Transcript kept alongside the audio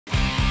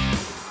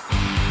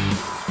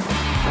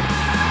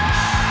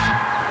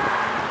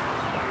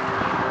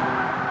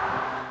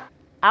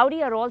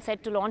Audi are all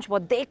set to launch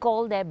what they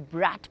call their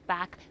Brat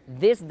Pack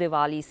this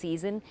Diwali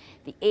season.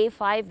 The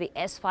A5, the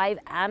S5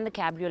 and the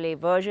Cabriolet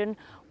version.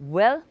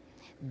 Well,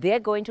 they're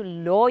going to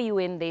lure you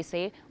in, they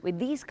say, with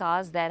these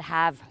cars that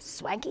have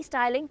swanky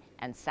styling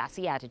and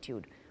sassy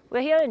attitude.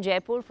 We're here in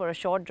Jaipur for a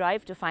short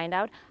drive to find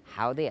out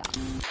how they are.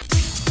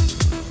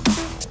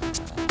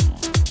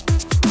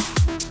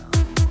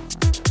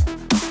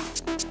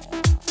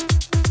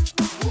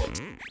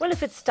 Well,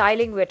 if it's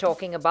styling we're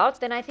talking about,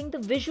 then I think the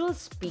visuals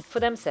speak for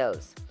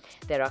themselves.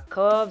 There are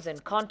curves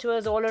and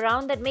contours all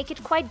around that make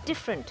it quite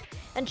different,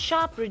 and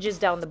sharp ridges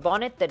down the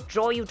bonnet that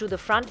draw you to the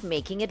front,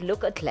 making it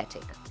look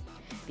athletic.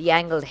 The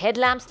angled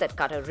headlamps that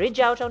cut a ridge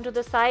out onto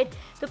the side,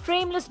 the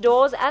frameless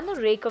doors and the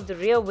rake of the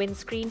rear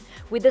windscreen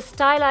with the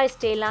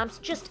stylized tail lamps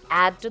just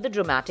add to the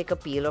dramatic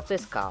appeal of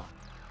this car.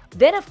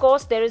 Then of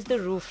course there is the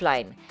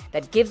roofline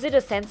that gives it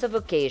a sense of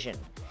occasion.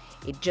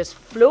 It just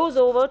flows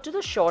over to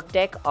the short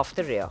deck of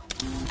the rear.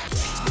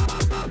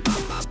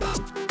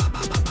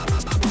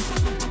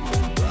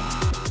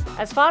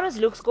 As far as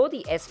looks go,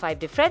 the S5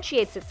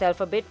 differentiates itself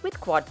a bit with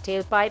quad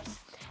tailpipes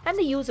and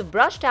the use of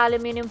brushed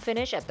aluminium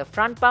finish at the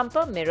front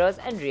bumper, mirrors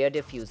and rear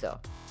diffuser.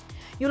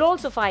 You'll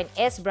also find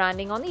S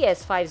branding on the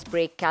S5's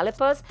brake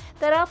calipers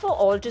that are for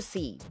all to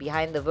see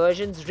behind the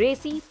version's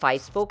racy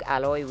 5-spoke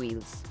alloy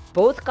wheels.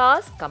 Both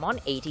cars come on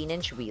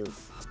 18-inch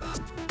wheels.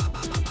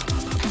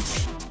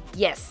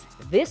 Yes,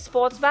 this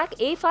sportsback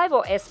A5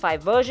 or S5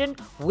 version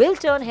will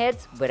turn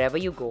heads wherever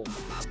you go.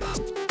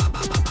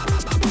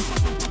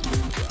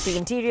 The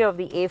interior of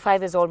the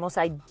A5 is almost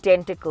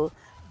identical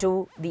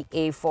to the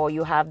A4.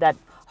 You have that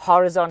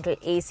horizontal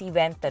AC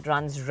vent that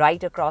runs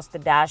right across the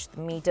dash. The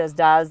meters,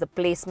 dials, the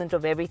placement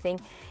of everything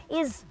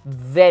is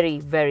very,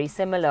 very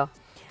similar.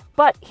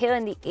 But here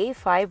in the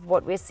A5,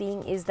 what we're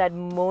seeing is that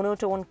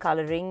monotone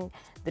coloring.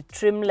 The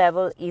trim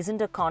level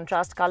isn't a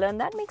contrast color, and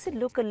that makes it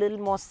look a little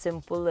more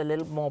simple, a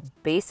little more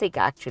basic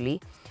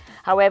actually.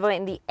 However,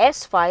 in the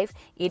S5,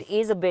 it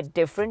is a bit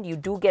different. You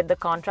do get the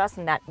contrast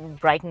and that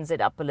brightens it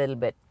up a little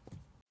bit.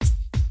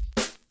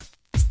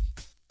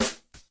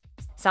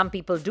 Some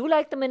people do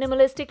like the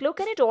minimalistic look,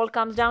 and it all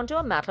comes down to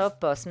a matter of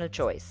personal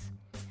choice.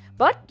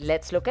 But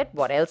let's look at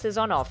what else is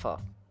on offer.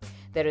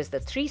 There is the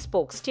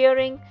 3-spoke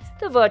steering,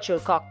 the virtual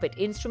cockpit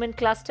instrument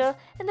cluster,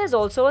 and there's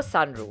also a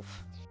sunroof.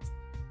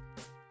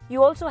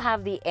 You also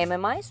have the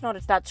MMI, it's not a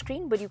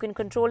touchscreen, but you can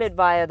control it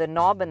via the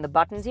knob and the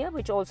buttons here,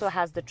 which also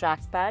has the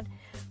trackpad.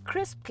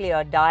 Crisp,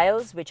 clear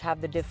dials, which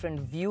have the different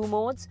view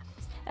modes.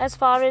 As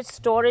far as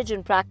storage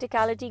and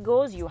practicality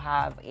goes, you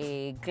have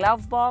a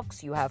glove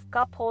box, you have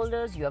cup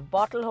holders, you have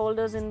bottle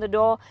holders in the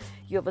door,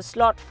 you have a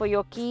slot for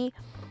your key,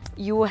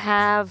 you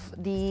have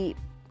the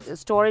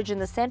storage in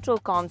the central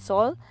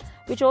console,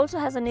 which also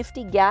has a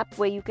nifty gap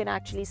where you can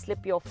actually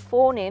slip your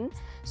phone in,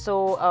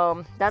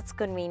 so that's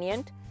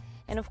convenient.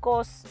 And of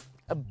course,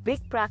 a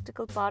big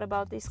practical part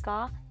about this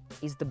car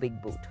is the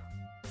big boot.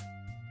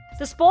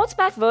 The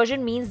Sportsback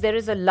version means there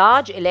is a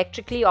large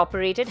electrically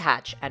operated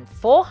hatch and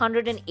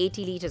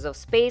 480 litres of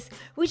space,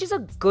 which is a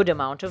good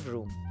amount of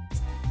room.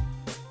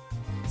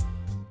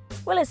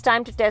 Well, it's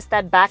time to test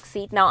that back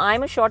seat. Now,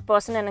 I'm a short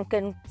person and I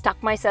can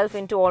tuck myself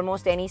into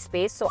almost any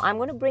space, so I'm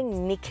going to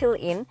bring Nikhil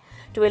in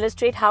to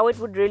illustrate how it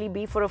would really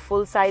be for a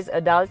full-size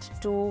adult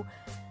to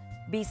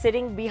be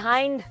sitting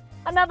behind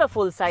another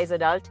full-size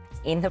adult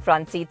in the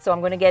front seat. So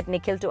I'm going to get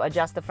Nikhil to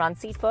adjust the front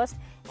seat first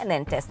and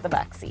then test the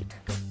back seat.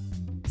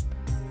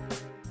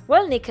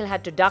 Well, Nikhil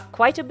had to duck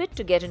quite a bit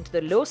to get into the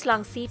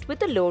low-slung seat with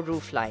the low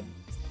roofline.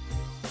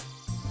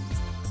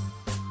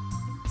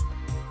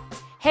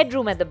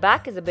 Headroom at the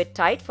back is a bit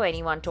tight for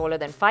anyone taller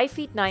than 5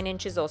 feet 9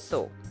 inches or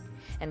so.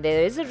 And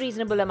there is a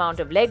reasonable amount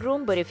of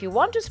legroom, but if you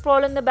want to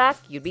sprawl in the back,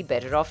 you'd be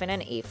better off in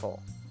an A4.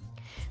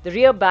 The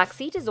rear back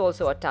seat is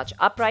also a touch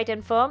upright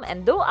and firm,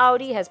 and though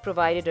Audi has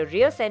provided a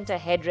rear center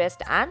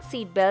headrest and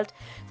seat belt,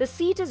 the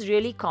seat is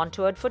really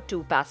contoured for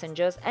 2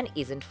 passengers and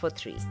isn't for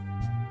 3.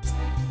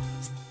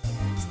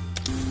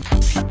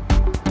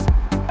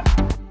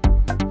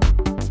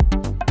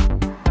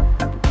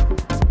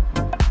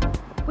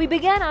 We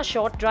began our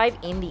short drive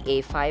in the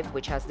A5,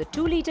 which has the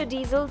 2-litre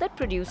diesel that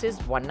produces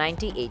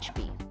 190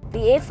 HP. The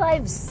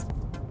A5's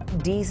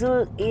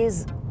diesel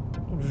is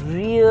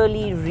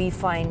really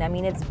refined. I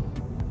mean, it's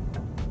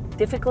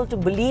difficult to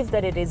believe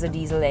that it is a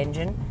diesel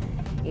engine.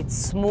 It's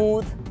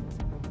smooth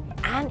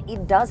and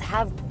it does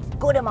have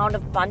good amount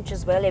of punch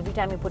as well. Every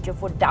time you put your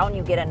foot down,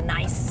 you get a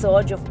nice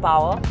surge of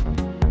power.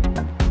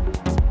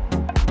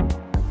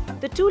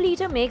 The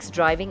 2-litre makes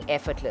driving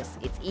effortless.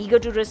 It's eager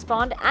to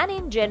respond, and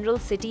in general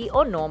city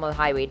or normal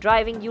highway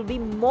driving, you'll be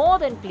more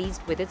than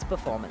pleased with its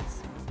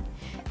performance.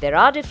 There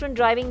are different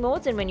driving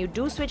modes, and when you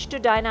do switch to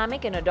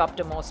dynamic and adopt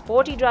a more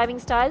sporty driving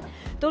style,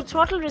 though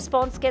throttle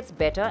response gets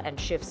better and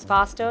shifts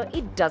faster,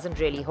 it doesn't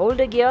really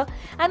hold a gear,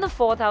 and the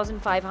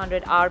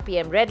 4,500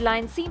 RPM red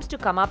line seems to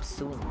come up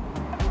soon.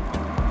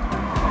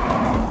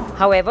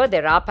 However,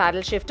 there are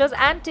paddle shifters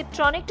and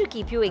Tiptronic to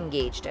keep you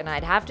engaged, and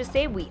I'd have to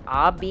say we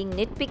are being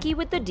nitpicky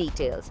with the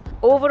details.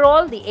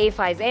 Overall, the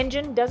A5's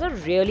engine does a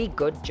really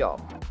good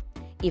job.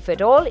 If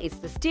at all, it's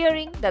the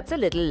steering that's a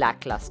little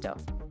lackluster.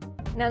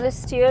 Now the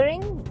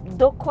steering,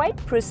 though quite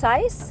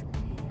precise,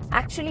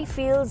 actually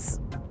feels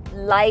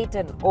light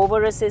and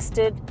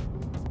over-assisted,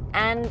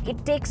 and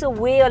it takes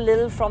away a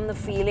little from the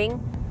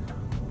feeling.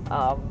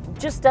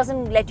 Just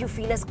doesn't let you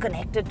feel as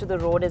connected to the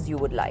road as you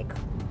would like.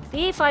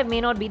 The A5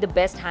 may not be the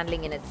best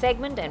handling in its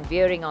segment and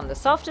veering on the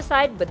softer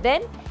side, but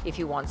then, if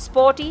you want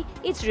sporty,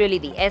 it's really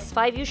the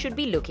S5 you should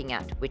be looking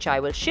at, which I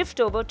will shift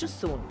over to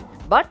soon.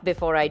 But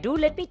before I do,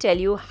 let me tell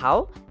you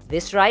how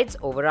this rides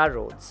over our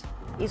roads.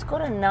 It's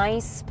got a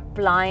nice,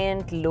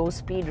 pliant,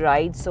 low-speed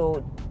ride,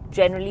 so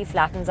generally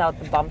flattens out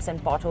the bumps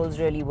and potholes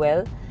really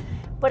well.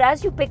 But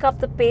as you pick up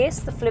the pace,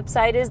 the flip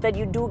side is that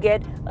you do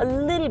get a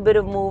little bit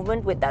of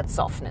movement with that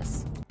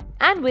softness.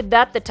 And with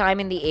that, the time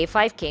in the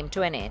A5 came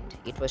to an end.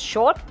 It was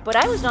short, but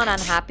I was not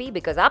unhappy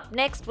because up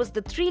next was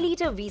the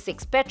 3-litre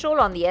V6 petrol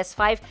on the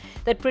S5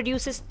 that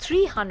produces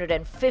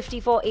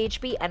 354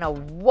 HP and a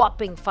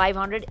whopping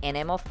 500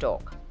 Nm of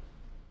torque.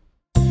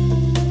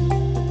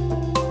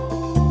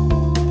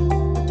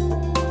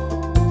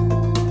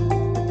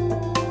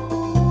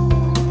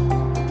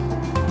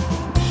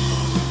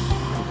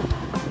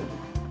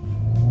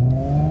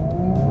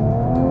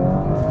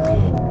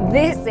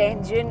 This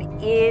engine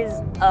is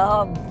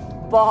a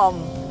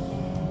bomb.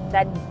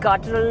 That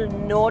guttural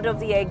note of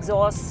the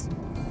exhaust,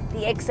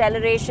 the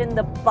acceleration,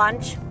 the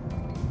punch,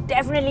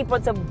 definitely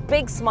puts a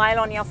big smile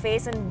on your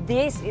face, and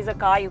this is a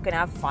car you can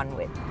have fun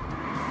with.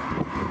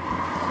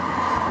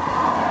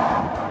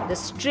 The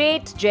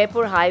straight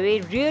Jaipur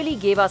highway really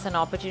gave us an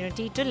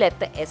opportunity to let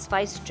the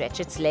S5 stretch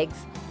its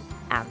legs,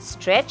 and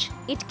stretch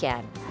it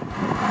can.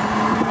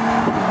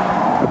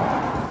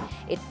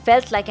 It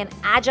felt like an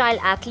agile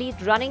athlete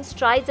running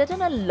strides at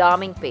an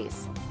alarming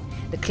pace.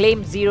 The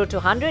claimed 0 to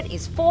 100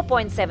 is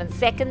 4.7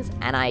 seconds,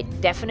 and I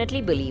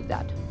definitely believe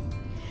that.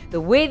 The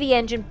way the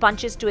engine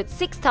punches to its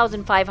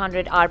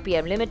 6,500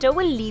 RPM limiter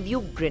will leave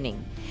you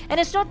grinning. And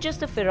it's not just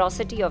the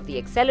ferocity of the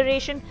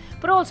acceleration,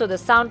 but also the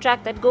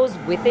soundtrack that goes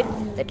with it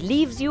that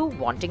leaves you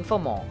wanting for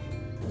more.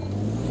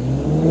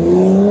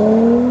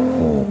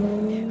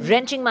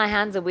 Wrenching my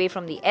hands away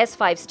from the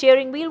S5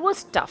 steering wheel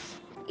was tough.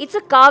 It's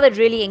a car that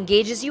really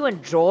engages you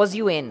and draws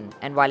you in,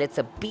 and while it's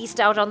a beast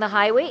out on the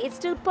highway, it's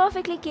still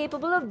perfectly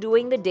capable of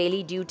doing the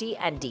daily duty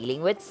and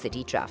dealing with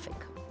city traffic.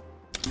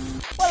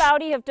 Well,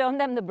 Audi have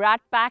turned them the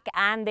brat pack,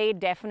 and they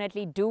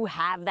definitely do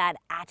have that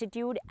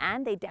attitude,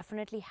 and they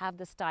definitely have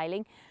the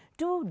styling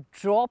to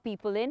draw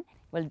people in.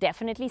 Will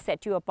definitely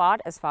set you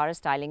apart as far as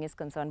styling is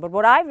concerned. But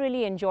what I've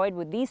really enjoyed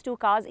with these two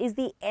cars is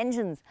the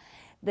engines.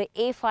 The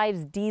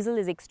A5's diesel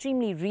is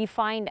extremely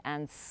refined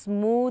and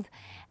smooth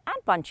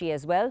and punchy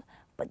as well.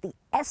 But the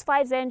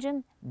S5's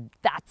engine,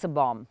 that's a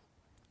bomb.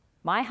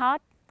 My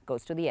heart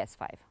goes to the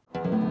S5.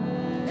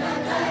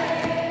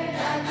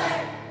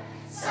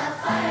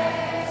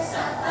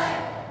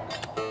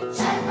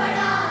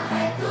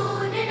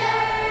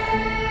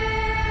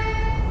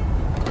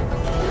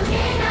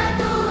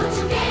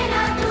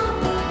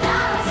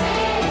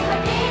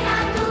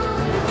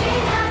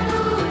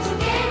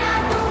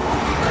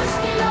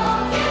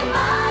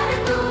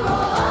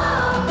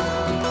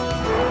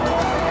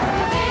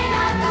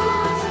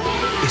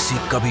 इसी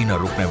कभी न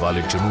रुकने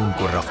वाले जुनून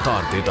को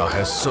रफ्तार देता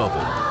है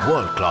सर्वो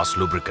वर्ल्ड क्लास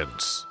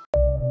लुब्रिकेंट्स।